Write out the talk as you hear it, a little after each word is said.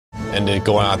and to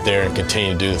go out there and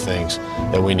continue to do the things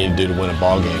that we need to do to win a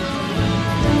ball game.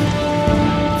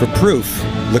 For proof,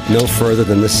 look no further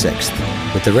than the 6th.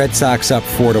 With the Red Sox up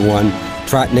 4-1,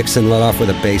 Trot Nixon led off with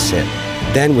a base hit.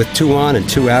 Then, with 2 on and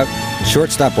 2 out,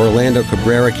 shortstop Orlando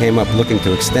Cabrera came up looking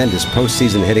to extend his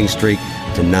postseason hitting streak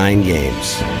to 9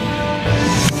 games.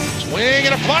 Swing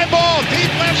and a fly ball,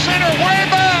 deep left center, way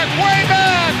back,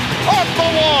 off the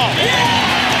wall.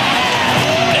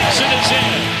 Yeah! Nixon is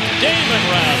in. Damon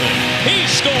Riley, he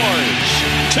scores.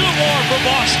 2 more for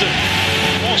Boston.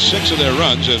 All 6 of their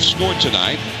runs have scored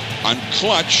tonight on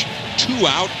clutch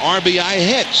 2-out RBI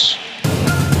hits.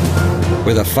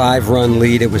 With a 5-run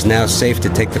lead, it was now safe to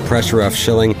take the pressure off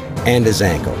Schilling and his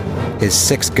ankle. His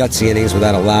 6 gutsy innings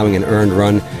without allowing an earned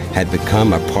run had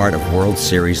become a part of World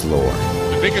Series lore.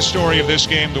 The biggest story of this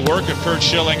game, the work of Curt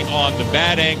Schilling on the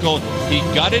bad ankle. He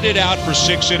gutted it out for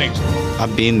 6 innings.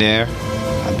 I've been there.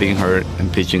 I've been hurt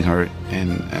and pitching hurt,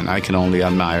 and I can only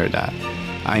admire that.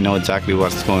 I know exactly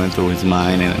what's going through his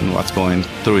mind and what's going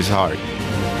through his heart.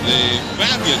 The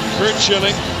valiant Curt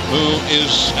Schilling, who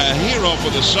is a hero for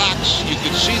the Sox. You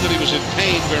could see that he was in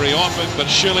pain very often, but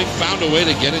Schilling found a way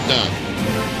to get it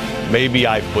done. Maybe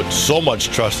I put so much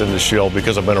trust into Schill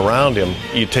because I've been around him.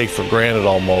 You take for granted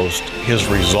almost his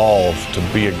resolve to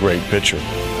be a great pitcher.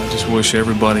 I just wish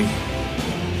everybody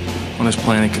on this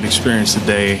planet could experience the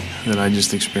day that I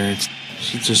just experienced.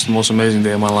 It's just the most amazing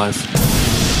day of my life.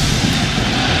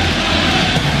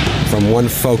 From one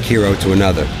folk hero to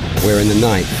another, where in the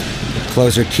 9th,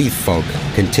 closer Keith Folk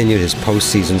continued his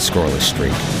postseason scoreless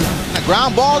streak. A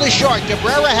ground ball to short.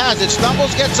 Cabrera has it,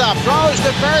 stumbles, gets up, throws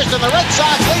to first, and the Red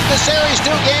Sox lead the series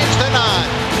 2 games to none.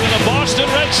 And the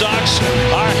Boston Red Sox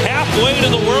are halfway to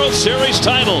the World Series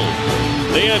title.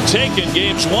 They have taken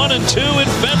games 1 and 2 in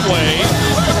Fenway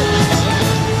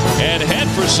and head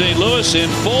for St. Louis in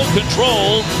full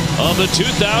control of the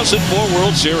 2004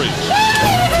 World Series.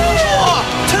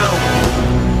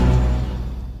 2-2.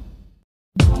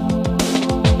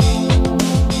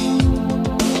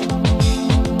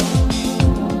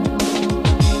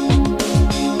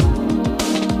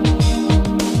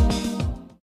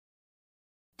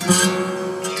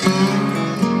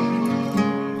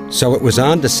 So it was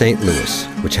on to St. Louis,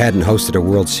 which hadn't hosted a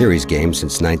World Series game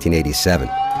since 1987.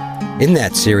 In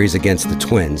that series against the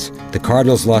Twins, the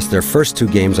Cardinals lost their first 2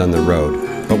 games on the road,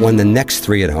 but won the next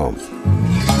 3 at home.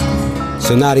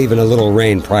 So not even a little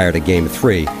rain prior to Game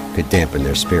 3 could dampen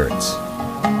their spirits.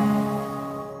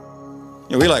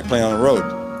 Yeah, we like playing on the road.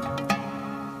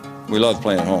 We love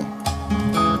playing at home.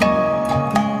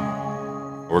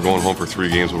 We're going home for 3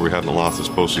 games where we haven't lost this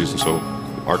postseason, so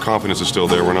our confidence is still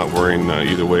there. We're not worrying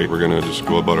either way. We're going to just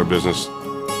go about our business.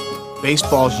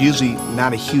 Baseball's usually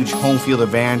not a huge home field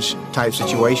advantage type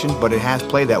situation, but it has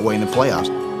played that way in the playoffs.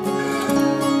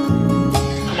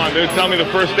 Come on, dude, tell me the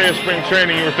first day of spring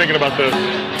training you were thinking about this.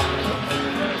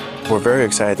 We're very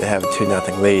excited to have a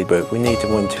 2-0 lead, but we need to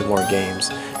win 2 more games,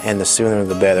 and the sooner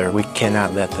the better. We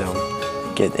cannot let them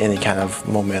get any kind of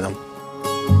momentum.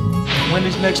 Win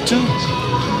these next 2.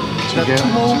 Got 2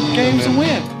 more games to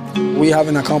win. We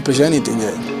haven't accomplished anything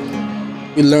yet.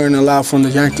 We learned a lot from the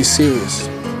Yankee series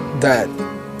that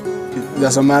it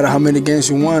doesn't matter how many games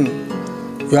you won,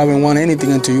 you haven't won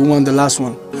anything until you won the last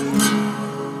one.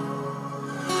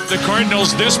 The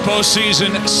Cardinals this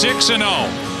postseason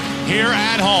 6-0 here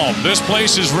at home. This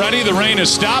place is ready. The rain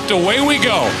has stopped. Away we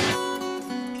go.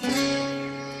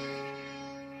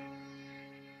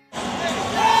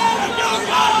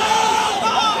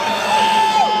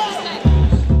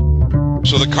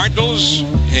 So the Cardinals,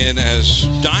 in as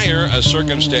dire a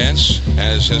circumstance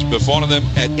as has befallen them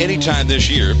at any time this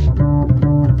year.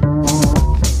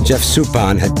 Jeff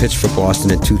Suppan had pitched for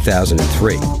Boston in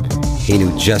 2003. He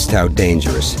knew just how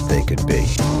dangerous they could be.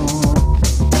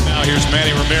 Now here's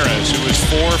Manny Ramirez, who is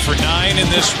 4 for 9 in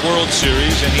this World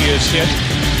Series, and he has hit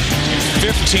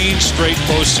in 15 straight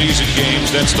postseason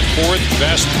games. That's the 4th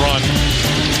best run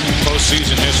in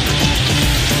postseason history.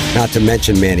 Not to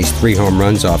mention Manny's 3 home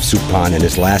runs off Suppan in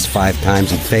his last 5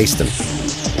 times he faced him.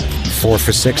 4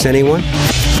 for 6, anyone?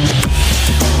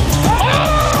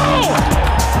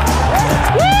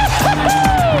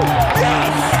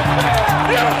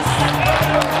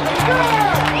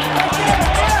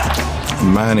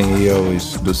 Manny, he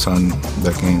always do something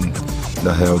that can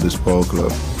help this ball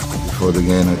club. Before the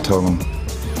game, I told him,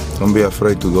 don't be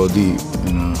afraid to go deep.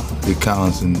 You know, it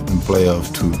counts in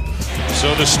playoff too.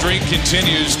 So the streak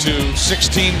continues to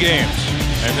 16 games.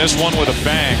 And this one with a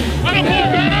bang.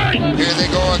 Here they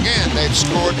go again. They've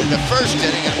scored in the first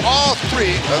inning in all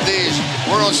three of these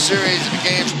World Series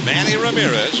games. Manny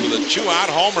Ramirez with a 2-out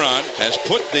home run has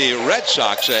put the Red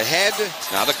Sox ahead.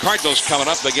 Now the Cardinals coming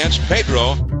up against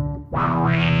Pedro.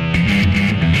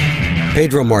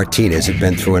 Pedro Martinez had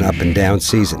been through an up-and-down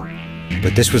season,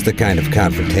 but this was the kind of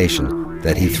confrontation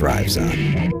that he thrives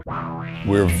on.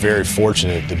 We're very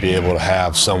fortunate to be able to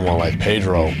have someone like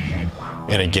Pedro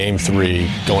in a Game 3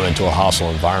 going into a hostile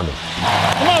environment.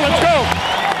 Come on, let's go!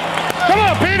 Come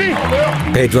on, Petey!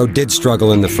 Pedro did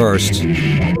struggle in the first,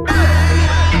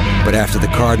 but after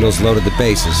the Cardinals loaded the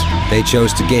bases, they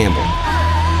chose to gamble,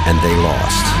 and they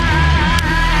lost.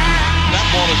 That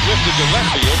ball is drifted to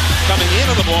left field. Coming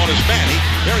into the ball is Manny.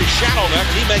 Very shallow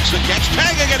left. He makes the catch.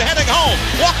 Tagging and heading home.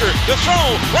 Walker, the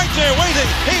throw, right there waiting.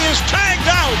 He is tagged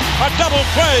out. A double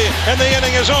play, and the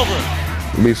inning is over.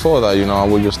 Before that, I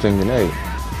was just thinking, hey,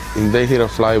 if they hit a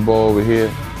fly ball over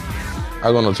here,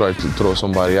 I'm gonna try to throw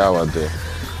somebody out there.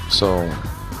 So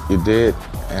he did,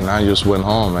 and I just went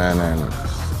home, man, and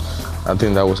I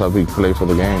think that was a big play for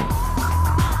the game.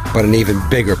 But an even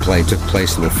bigger play took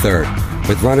place in the third.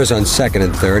 With runners on second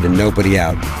and third and nobody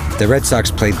out, the Red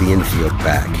Sox played the infield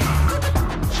back.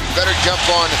 Better jump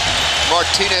on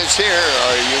Martinez here,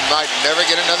 or you might never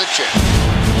get another chance.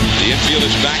 The infield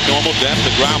is back normal depth.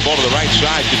 The ground ball to the right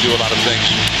side can do a lot of things.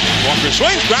 Walker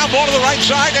swings, ground ball to the right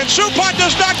side, and Suppan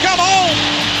does not come home.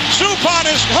 Suppan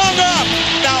is hung up.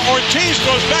 Now Ortiz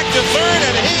goes back to third,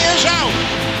 and he is out.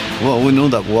 Well, we knew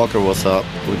that Walker was up.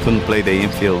 We couldn't play the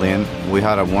infield in. We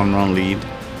had a 1-run lead,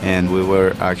 and we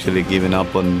were actually giving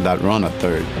up on that run at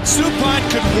third. Suppan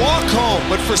could walk home,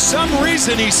 but for some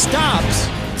reason he stops.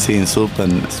 Seeing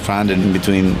Suppan stranded in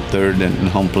between third and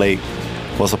home plate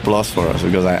was a plus for us,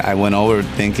 because I went over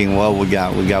thinking, well, we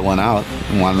got one out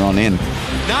and 1 run in.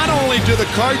 Not only do the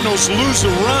Cardinals lose a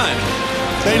run,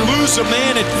 they lose a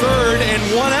man at third and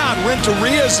 1 out.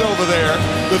 Renteria's over there.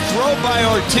 The throw by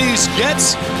Ortiz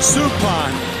gets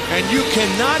Suppan, and you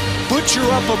cannot butcher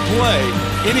up a play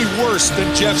any worse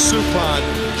than Jeff Suppan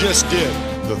just did.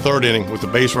 The third inning with the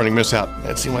base running mishap,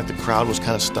 it seemed like the crowd was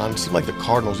kind of stunned. It seemed like the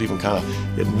Cardinals even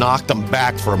it knocked them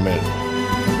back for a minute.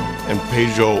 And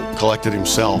Pedro collected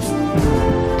himself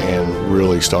and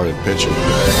really started pitching.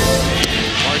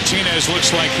 Martinez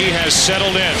looks like he has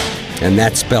settled in. And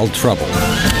that spelled trouble,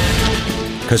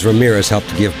 because Ramirez helped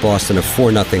to give Boston a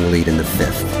 4-0 lead in the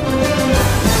 5th.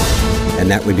 And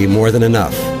that would be more than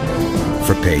enough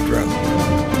for Pedro.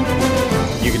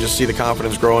 You could just see the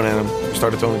confidence growing in him. He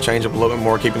started throwing the changeup a little bit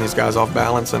more, keeping these guys off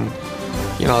balance, and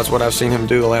that's what I've seen him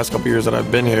do the last couple years that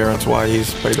I've been here. That's why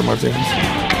he's Pedro Martinez.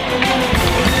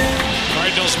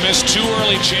 Cardinals missed 2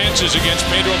 early chances against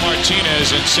Pedro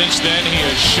Martinez, and since then he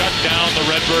has shut down the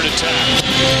Redbird attack.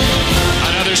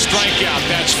 Another strikeout.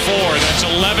 That's 4. That's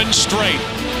 11 straight.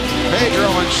 Pedro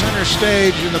on center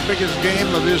stage in the biggest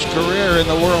game of his career in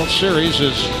the World Series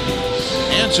has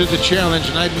answered the challenge,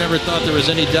 and I'd never thought there was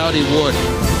any doubt he would.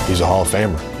 He's a Hall of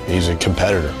Famer. He's a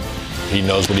competitor. He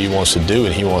knows what he wants to do,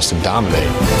 and he wants to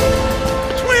dominate.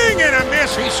 Swing and a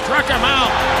miss. He struck him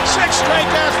out. 6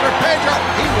 strikeouts for Pedro.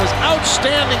 He was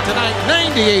outstanding tonight.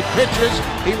 98 pitches.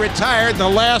 He retired the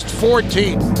last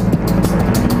 14.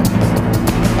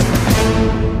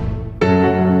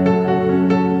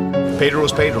 Pedro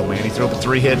was Pedro, man. He threw up a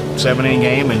 3-hit, 7-inning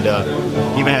game, and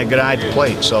even had a good eye at the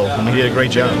plate. So he did a great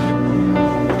job.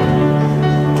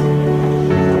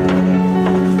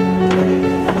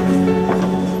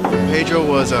 Pedro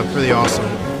was pretty awesome.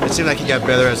 It seemed like he got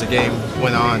better as the game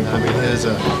went on. I mean, his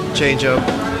changeup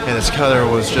and his cutter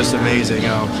was just amazing.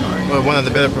 One of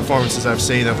the better performances I've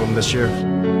seen of him this year.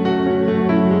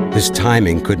 His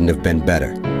timing couldn't have been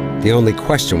better. The only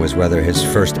question was whether his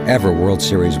first ever World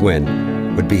Series win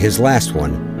would be his last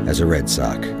one as a Red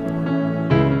Sox.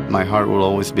 My heart will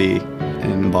always be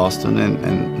in Boston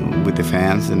and with the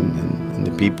fans and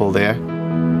the people there.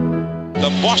 The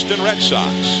Boston Red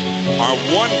Sox are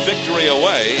 1 victory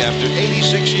away after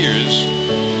 86 years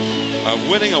of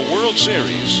winning a World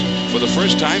Series for the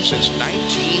first time since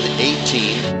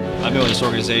 1918. I've been with this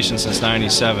organization since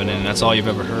 '97, and that's all you've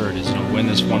ever heard is, win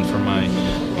this one for my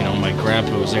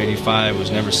grandpa who was 85,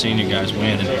 who's never seen you guys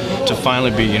win, and to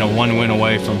finally be, 1 win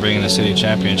away from bringing the city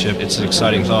championship, it's an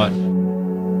exciting thought.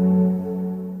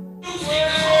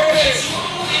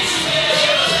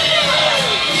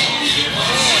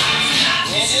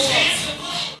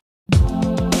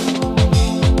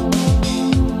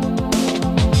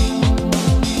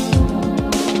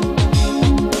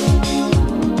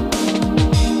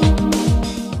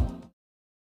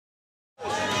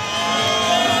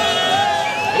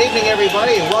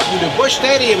 Everybody, and welcome to Busch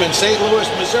Stadium in St. Louis,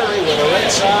 Missouri, where the Red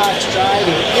Sox try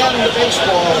to end the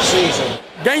baseball season.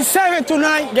 Game 7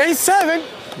 tonight. Game 7.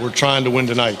 We're trying to win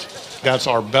tonight. That's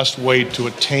our best way to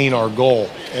attain our goal.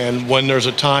 And when there's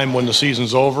a time when the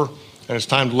season's over and it's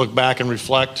time to look back and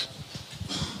reflect,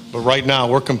 but right now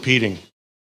we're competing.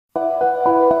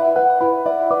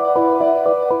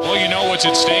 Well, you know what's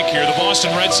at stake here. The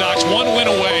Boston Red Sox, one win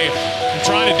away from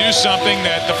trying to do something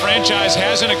that the franchise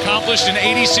hasn't accomplished in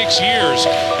 86 years,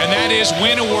 and that is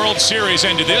win a World Series.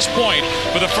 And to this point,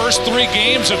 for the first 3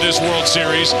 games of this World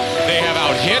Series, they have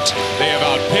out-hit, they have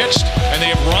out-pitched, and they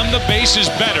have run the bases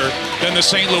better than the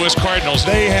St. Louis Cardinals.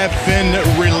 They have been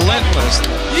relentless.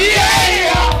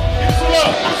 Yeah!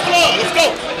 Let's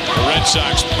go! The Red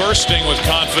Sox bursting with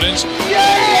confidence.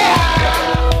 Yeah!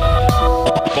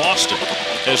 Boston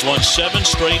has won 7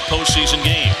 straight postseason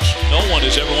games. No one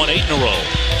has ever won 8 in a row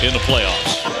in the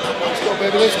playoffs. Let's go,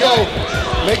 baby. Let's go.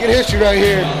 Making history right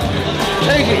here.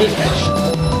 Changing history.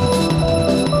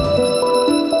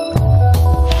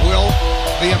 Will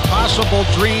the impossible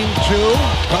dream 2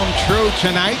 come true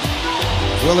tonight?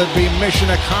 Will it be mission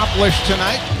accomplished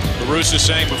tonight? The Roos is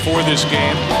saying before this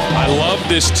game, I love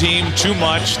this team too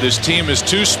much. This team is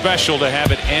too special to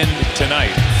have it end tonight.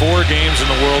 4 games in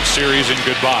the World Series and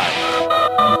goodbye.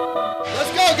 Let's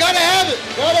go. Gotta have it.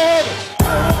 Gotta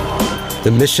have it.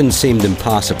 The mission seemed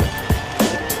impossible.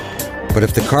 But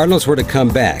if the Cardinals were to come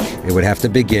back, it would have to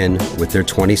begin with their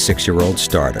 26-year-old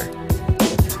starter.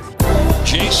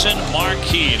 Jason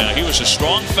Marquis. Now, he was a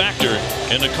strong factor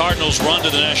in the Cardinals' run to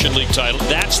the National League title.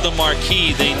 That's the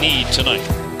Marquis they need tonight.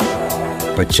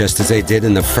 But just as they did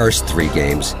in the first 3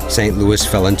 games, St. Louis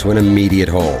fell into an immediate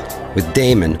hole, with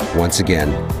Damon, once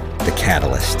again, the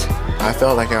catalyst. I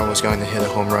felt like I was going to hit a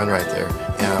home run right there.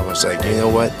 And I was like, you know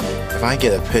what? If I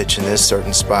get a pitch in this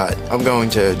certain spot, I'm going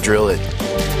to drill it.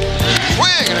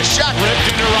 Swing and a shot. Ripped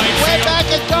into right Way field. back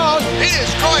it goes. He is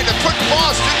going to put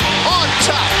Boston on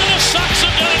top. The Sox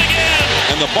have done it again.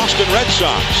 And the Boston Red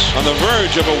Sox, on the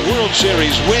verge of a World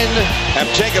Series win, have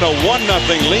taken a 1-0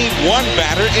 lead, 1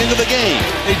 batter into the game.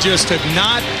 They just have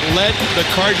not let the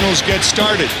Cardinals get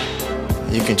started.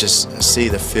 You can just see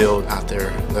the field out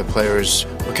there. The players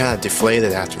were kind of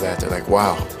deflated after that. They're like,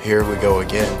 wow, here we go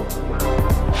again.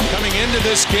 Coming into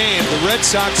this game, the Red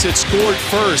Sox had scored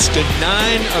first in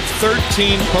 9 of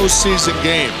 13 postseason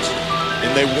games,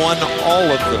 and they won all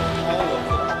of them.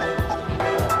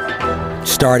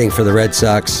 Starting for the Red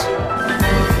Sox,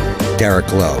 Derek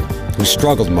Lowe, who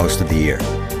struggled most of the year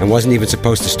and wasn't even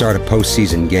supposed to start a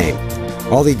postseason game.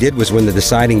 All he did was win the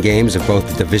deciding games of both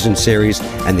the Division Series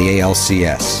and the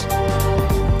ALCS.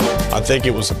 I think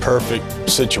it was the perfect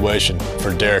situation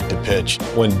for Derek to pitch.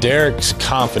 When Derek's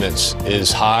confidence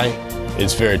is high,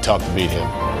 it's very tough to beat him.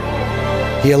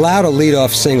 He allowed a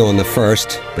leadoff single in the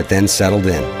first, but then settled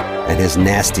in. And his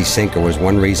nasty sinker was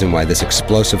one reason why this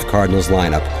explosive Cardinals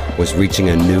lineup was reaching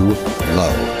a new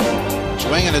low.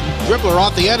 Swinging a dribbler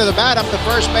off the end of the bat up the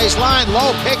first base line.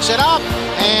 Lowe picks it up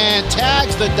and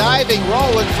tags the diving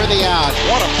Roland for the out.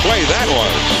 What a play that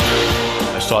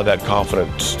was. I saw that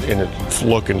confidence in it,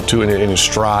 look in his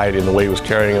stride, in the way he was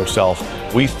carrying himself.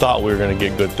 We thought we were going to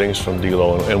get good things from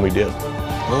D'Lo, and we did.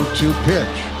 0-2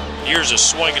 pitch. Here's a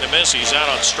swing and a miss. He's out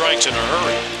on strikes in a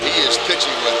hurry. He is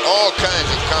pitching with all kinds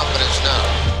of confidence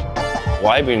now.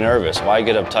 Why be nervous? Why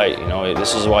get uptight? You know,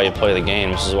 this is why you play the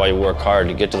game. This is why you work hard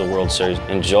to get to the World Series.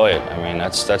 Enjoy it. I mean,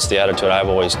 that's the attitude I've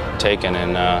always taken,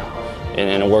 and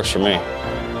it works for me.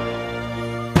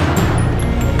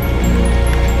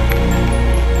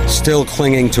 Still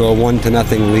clinging to a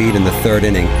 1-0 lead in the 3rd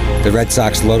inning, the Red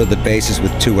Sox loaded the bases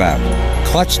with 2 out.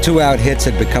 Clutch 2-out hits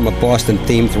had become a Boston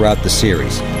theme throughout the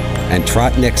series, and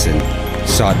Trot Nixon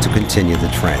sought to continue the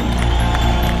trend.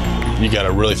 You got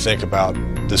to really think about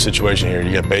the situation here.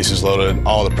 You got bases loaded,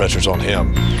 all the pressure's on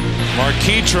him.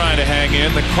 Marquis trying to hang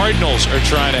in. The Cardinals are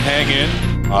trying to hang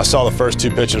in. I saw the first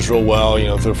 2 pitches real well,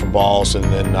 threw for balls, and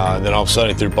then all of a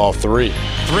sudden he threw ball 3.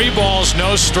 3 balls,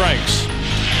 no strikes.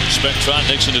 Expect Trot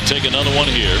Nixon to take another one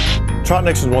here. Trot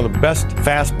Nixon is one of the best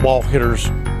fastball hitters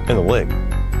in the league.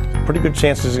 Pretty good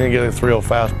chance he's going to get a 3-0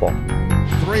 fastball.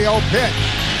 3-0 pitch.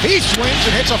 He swings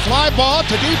and hits a fly ball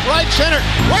to deep right center.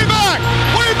 Way back!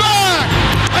 Way back!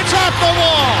 It's off the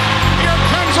wall. Here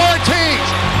comes Ortiz.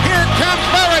 Here comes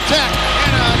Veritek.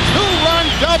 And a 2-run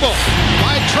double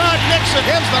by Trot Nixon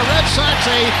gives the Red Sox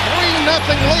a 3-0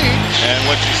 lead. And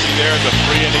what you see there is a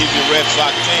free and easy Red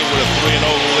Sox team with a 3-0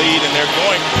 lead, and they're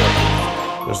going for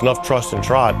it. There's enough trust in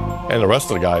Trot and the rest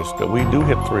of the guys that we do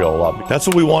hit 3-0 a lot. That's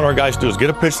what we want our guys to do, is get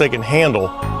a pitch they can handle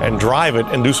and drive it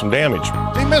and do some damage.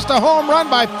 He missed a home run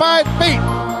by 5 feet.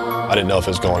 I didn't know if it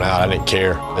was going out. I didn't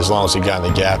care. As long as he got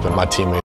in the gap and my teammates